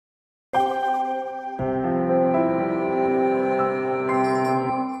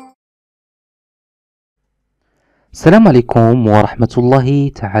السلام عليكم ورحمة الله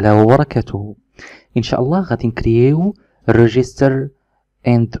تعالى وبركاته. إن شاء الله غادي نكريو register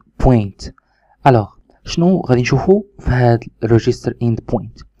endpoint. الوغ شنو غادي نشوفو في هاد register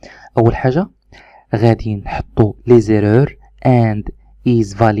endpoint؟ أول حاجة غادي نحطو les errors and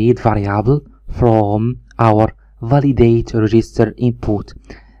is valid variable from our validate register input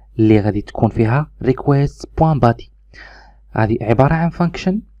اللي غادي تكون فيها request.body. هذه عبارة عن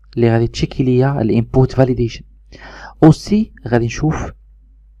function اللي غادي تشيكي ليا الانبوت validation. اوسي غادي نشوف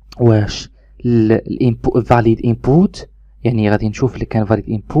واش الانبوت valid input، يعني غادي نشوف اللي كان valid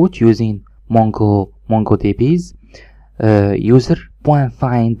input using mongodb's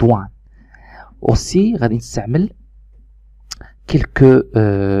user.find1. اوسي غادي نستعمل quelques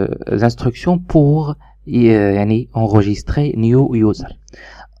instructions pour يعني enregistrer new user.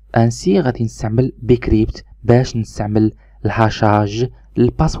 انسي غادي نستعمل بكريبت باش نستعمل الهاشاج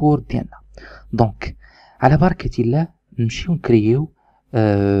للباسورد ديالنا. دونك على بركة الله نمشيو نكريو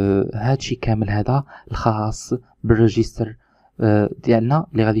هادشي كامل هذا الخاص بالريجستر ديالنا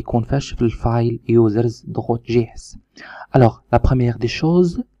اللي غادي يكون فاش في الفايل users.js. الوغ لا بروميير دي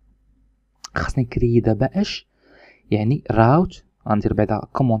شوز خاصني نكري دابا اش يعني راوت. غندير بعدا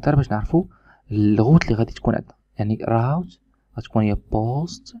كومونتير باش نعرفو الغوت اللي غادي تكون عندنا. يعني راوت غتكون هي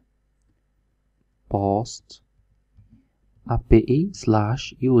post api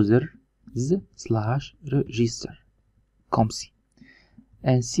 /users/register comme si.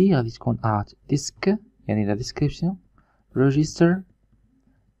 ainsi غادي تكون at disk يعني la description register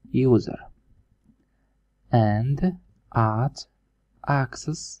user and at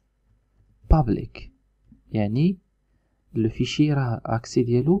access public يعني le fichier راه accès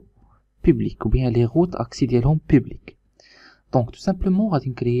ديالو public ou bien les routes accès ديالهم public. donc tout simplement غادي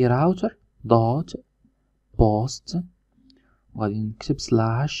نكري router dot post وغادي نكتب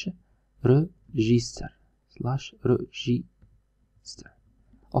 /register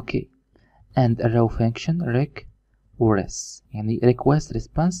اوكي and arrow function rec و res يعني request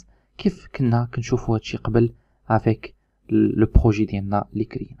response كيف كنا كنشوفوا هادشي قبل avec le projet ديالنا اللي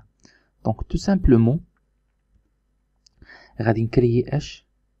كرينا. donc tout simplement غادي نكري اش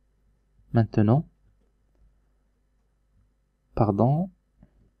maintenant pardon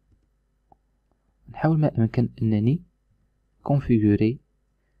نحاول ما امكن انني configurer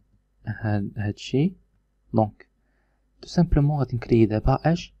هادشي. donc tout simplement غادي نكري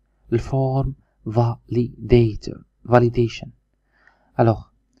دابا اش الفورم validation. alors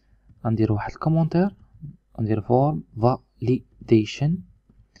غندير واحد الكومونتير غندير form validation.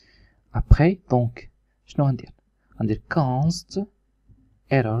 après donc شنو غندير const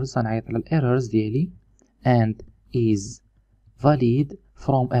errors غنعيط على الايرورز ديالي and is valid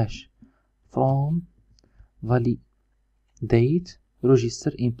from اش from validate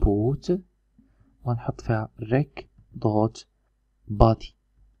register input ونحط فيها rec dot body.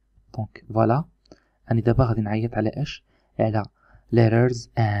 دونك فوالا اني دابا غادي نعيط على اش على letters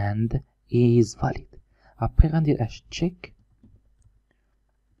and is valid. ابري غندير اش check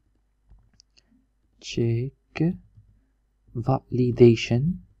validation.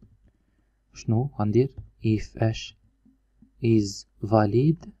 شنو غندير if اش is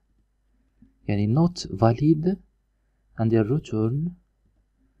valid يعني not valid غندير return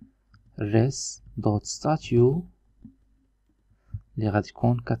res dot statue اللي غادي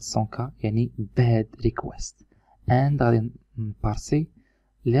تكون 400k يعني bad request and غادي نبارسي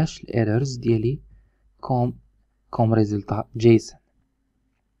لاش الايرورز ديالي كوم ريزلت جيسون.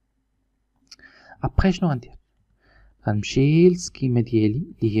 ابري شنو غندير غنمشي للسكيما ديالي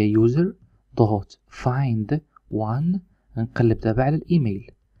اللي هي user dot find one. غنقلب دابا على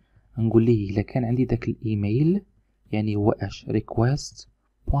الايميل نقول ليه الا كان عندي داك الايميل يعني هو اش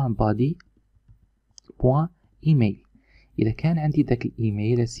request.body.email. اذا كان عندي داك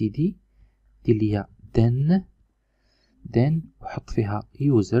الايميل اسيدي دير ليا then وحط فيها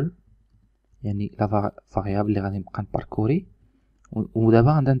user يعني لا فاريابل اللي غادي نبقى نباركوري.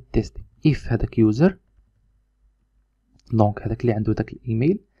 ودابا غادي نتيستي if هذاك user دونك هذاك اللي عنده داك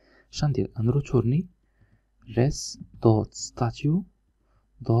الايميل اش غندير نروتورني res dot statue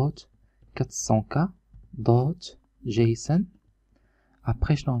dot 400k dot json.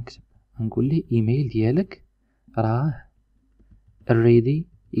 ابري شنو نكتب نقول ليه ايميل ديالك راه already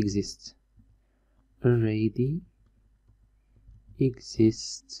exists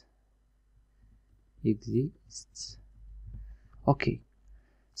اوكي.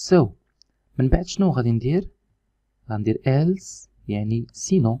 so من بعد شنو غادي ندير غندير else يعني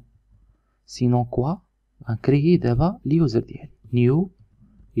sinon quoi غنكريي دابا اليوزر ديالي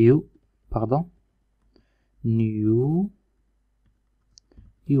new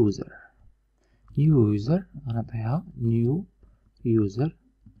user new user غنعطيها new user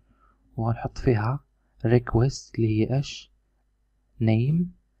وغنحط فيها request اللي هي اش name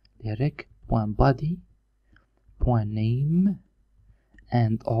اللي هي rec.body.name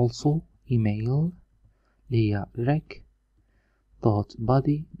and also email اللي هي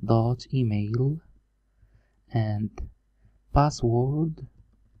rec.body.email and password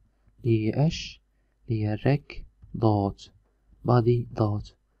اللي هي اش اللي هي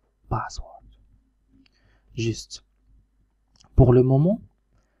rec.body.password. juste pour le moment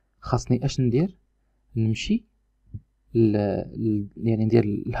خاصني اش ندير نمشي يعني ندير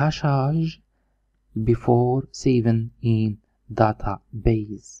الهاشاج before saving in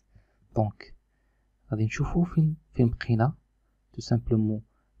database. دونك غادي نشوفو فين بقينا. tout simplement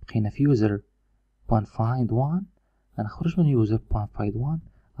بقينا في user.find1 غنخرج من user.find1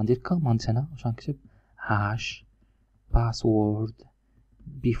 غندير كوماند هنا واش غنكتب hash password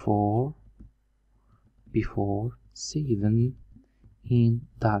before saving in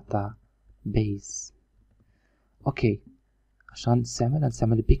database. اوكي اش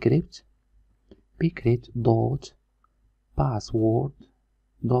غنستعمل bcrypt dot password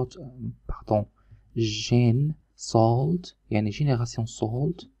dot gen salt يعني génération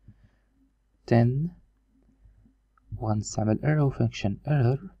salt 10 وغنستعمل arrow function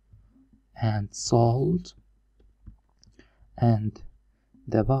error and salt and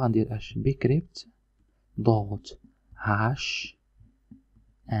دابا غندير اش bcrypt dot hash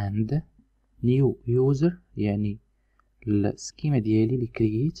and new user يعني السكيما ديالي اللي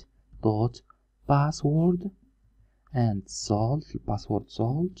create dot password and salt password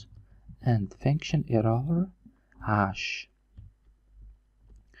salt and function error hash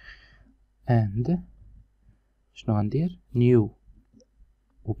and شنو غندير new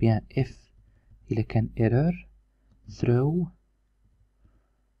ou bien if إلا كان error throw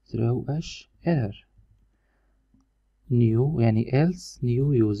اش error new يعني else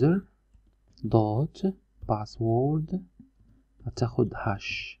new user dot password هتاخد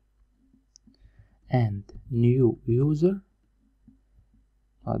hash and new user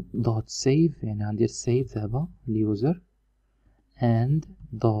dot save يعني غندير save دابا الuser and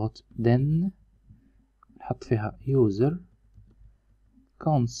dot then نحط فيها user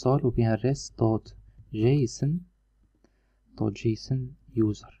console و بها rest dot json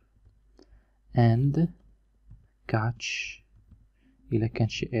user and catch إلا كان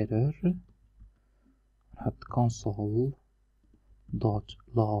شي error نحط console dot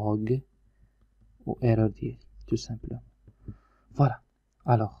log و error ديالي tout simplement. voilà.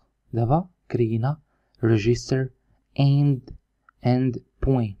 alors دابا كرينا register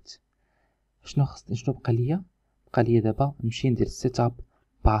endpoint. شنو بقى ليا دابا نمشي ندير setup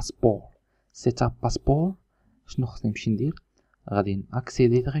passport. شنو خصني نمشي ندير؟ غادي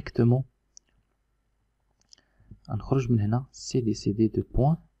ناكسيدي ديريكتومون غنخرج من هنا cd دو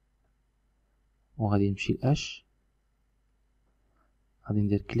بوين وغادي نمشي لاش غادي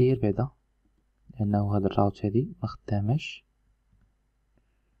ندير كلير بعدا لانه هاد الراوت هادي مخداماش.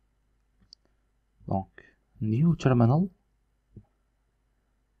 دونك new terminal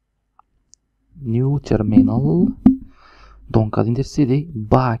دونك غادي ندير cd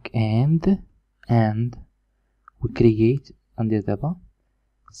backend and we create غندير دابا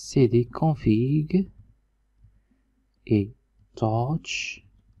cd config et touch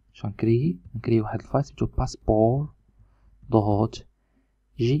باش نكري واحد الفايل سميتو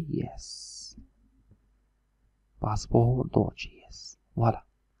passport.js فوالا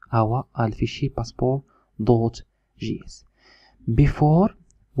هو الفيشي passport.js. before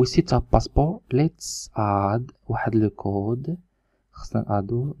we set up passport let's add واحد لو كود خصنا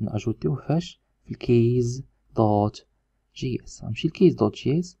ناجوتيو فاش في الcase.js. غنمشي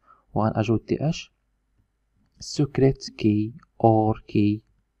الcase.js وغناجوتي اش secret key or key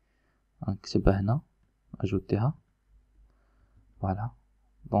غنكتبها هنا اجوتيها فوالا.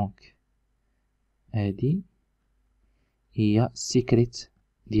 دونك هادي هي السيكريت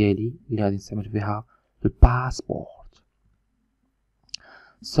ديالي اللي غادي نستعمل فيها الباسبورت.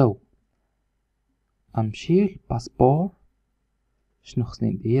 غنمشي للباسبورت. شنو خصني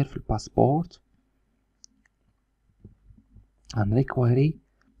ندير في الباسبورت؟ غنريكويري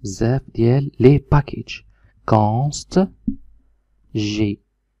بزاف ديال لي باكيج const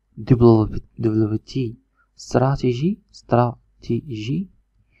wt strategy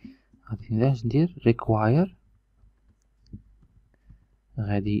غادي ندير require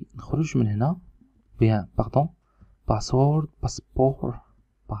غادي نخرج من هنا بها password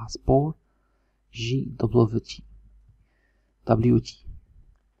wt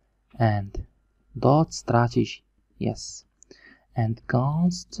and dot strategy yes and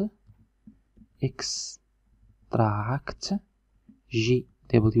const extract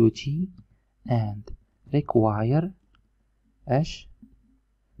JWT and require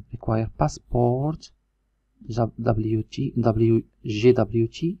passport JWT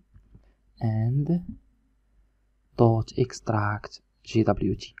and dot extract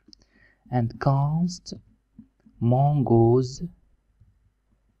JWT and const mongo's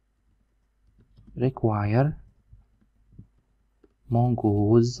require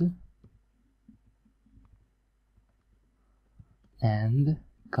mongo's and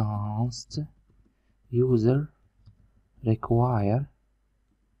const user require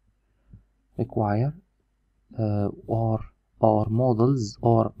or models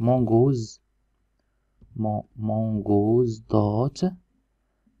or mongo's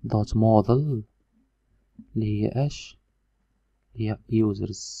dot model اللي هي ايش هي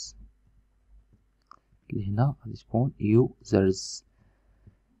users اللي هنا غادي تكون users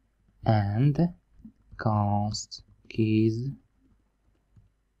and const keys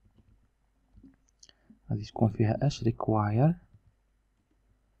غادي تكون فيها ايش require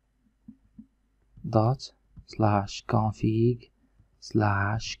dot slash config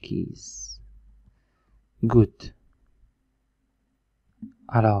slash keys. Good.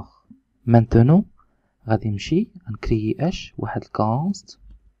 Alors maintenant غادي نمشي نكري اش واحد const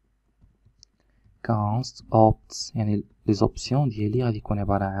opts يعني les options ديالي غادي يكون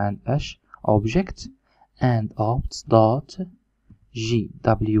عبارة عن اش object and opts dot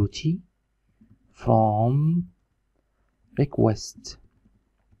jwt from request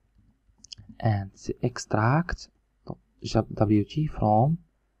and extract jwt from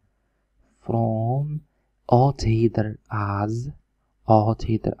auth header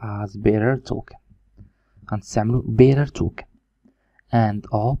as bearer token غنستعملو bearer token and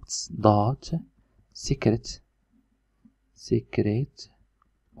opts dot secret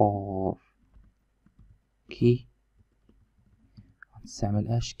or key غنستعمل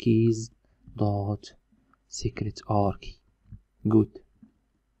اش keys dot secret or key. Good.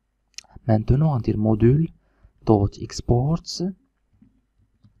 maintenant غندير module dot exports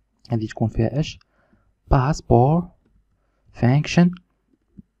غادي تكون فيها اش passport function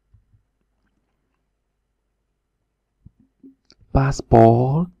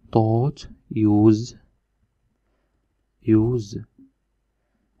passport dot use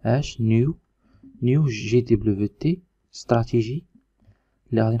اش new JWT strategy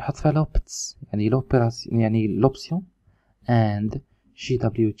اللي غادي نحط فيها l'opts يعني l'opération يعني l'option and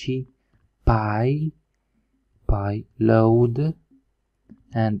JWT by load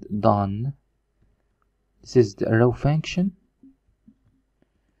and done. This is the row function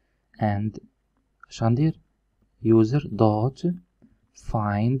and shandir user dot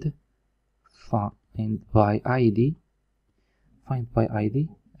find by id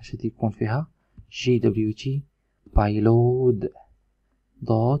اش يكون فيها JWT by load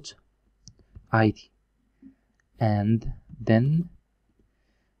dot id and then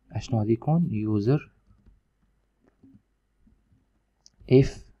اشنو غادي يكون user if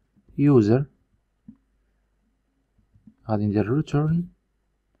user غادي ندير return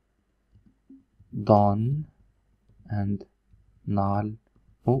done and null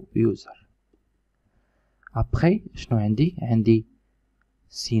او user. après شنو عندي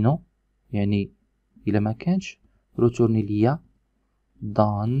sinon يعني الا ما كانش ريتورني ليا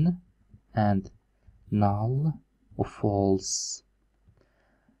done and null و false.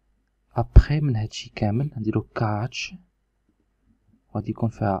 après من هادشي كامل نديرو catch غادي يكون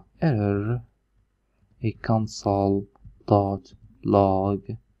فيها error et console dot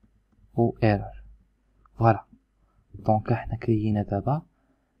log و error. فوالا دونك احنا كريينا دابا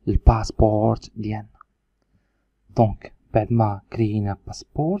الباسبورت ديالنا. دونك بعد ما كريينا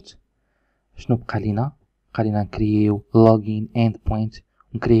الباسبورت شنو بقى لينا نكرييو login endpoint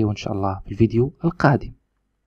ونكرييو ان شاء الله في الفيديو القادم.